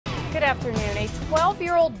Good afternoon. A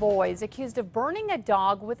 12-year-old boy is accused of burning a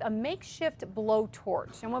dog with a makeshift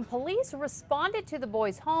blowtorch. And when police responded to the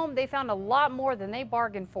boy's home, they found a lot more than they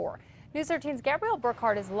bargained for. News 13's Gabrielle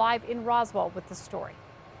Burkhardt is live in Roswell with the story.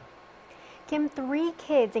 Kim, 3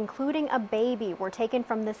 kids, including a baby, were taken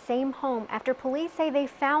from the same home after police say they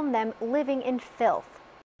found them living in filth.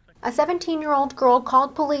 A 17-year-old girl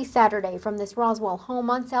called police Saturday from this Roswell home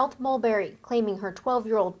on South Mulberry, claiming her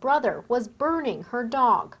 12-year-old brother was burning her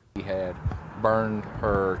dog. He had burned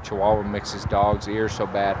her Chihuahua mix's dog's ear so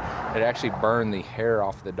bad it actually burned the hair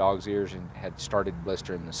off the dog's ears and had started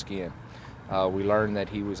blistering the skin. We learned that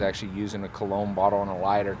he was actually using a cologne bottle and a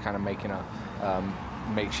lighter, kind of making a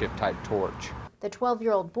makeshift type torch. The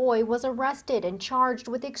 12-year-old boy was arrested and charged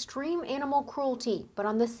with extreme animal cruelty, but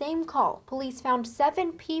on the same call, police found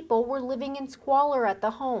 7 people were living in squalor at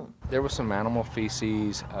the home. There was some animal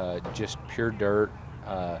feces, just pure dirt,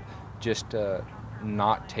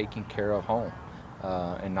 not taken care of home,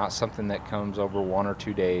 and not something that comes over 1 or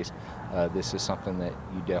 2 days. This is something that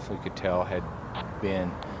you definitely could tell had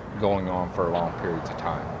been going on for long periods of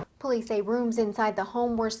time. Police say rooms inside the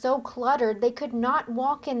home were so cluttered they could not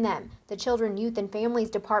walk in them. The Children, Youth and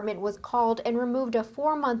Families Department was called and removed a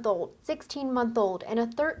 4-month-old, 16-month-old, and a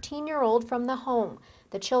 13-year-old from the home.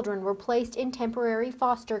 The children were placed in temporary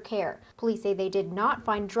foster care. Police say they did not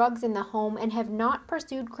find drugs in the home and have not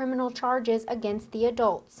pursued criminal charges against the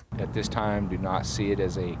adults. At this time, do not see it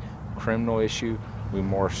as a criminal issue. We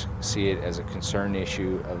more see it as a concern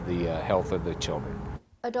issue of the health of the children.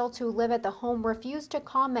 Adults who live at the home refused to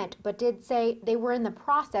comment, but did say they were in the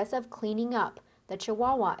process of cleaning up. The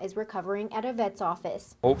Chihuahua is recovering at a vet's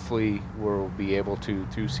office. Hopefully we'll be able to,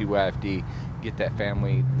 through CYFD, get that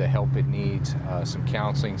family the help it needs, some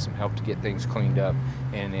counseling, some help to get things cleaned up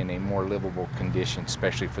and in a more livable condition,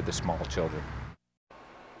 especially for the small children.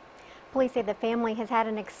 Police say the family has had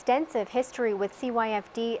an extensive history with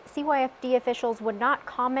CYFD. CYFD officials would not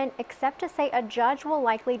comment except to say a judge will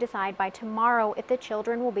likely decide by tomorrow if the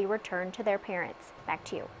children will be returned to their parents. Back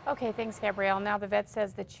to you. Okay, thanks, Gabrielle. Now the vet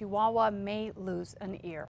says the Chihuahua may lose an ear.